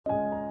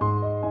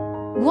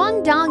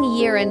Guangdong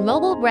Year and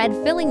Mobile Bread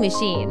Filling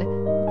Machine.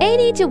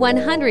 80 to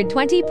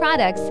 120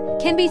 products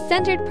can be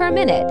centered per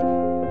minute.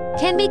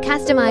 Can be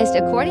customized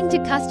according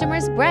to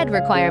customers' bread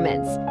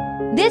requirements.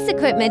 This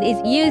equipment is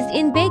used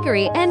in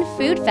bakery and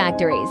food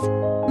factories.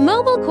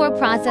 Mobile core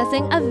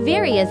processing of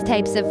various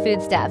types of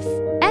foodstuffs,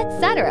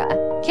 etc.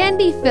 can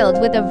be filled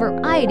with a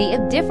variety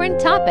of different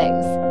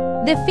toppings.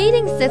 The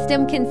feeding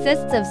system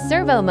consists of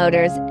servo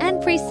motors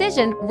and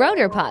precision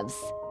rotor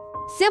pumps.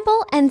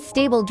 Simple and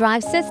stable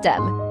drive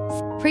system,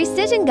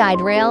 precision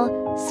guide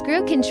rail,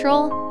 screw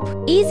control,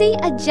 easy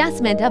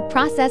adjustment of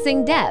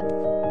processing depth.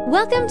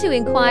 Welcome to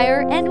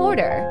inquire and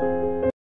order.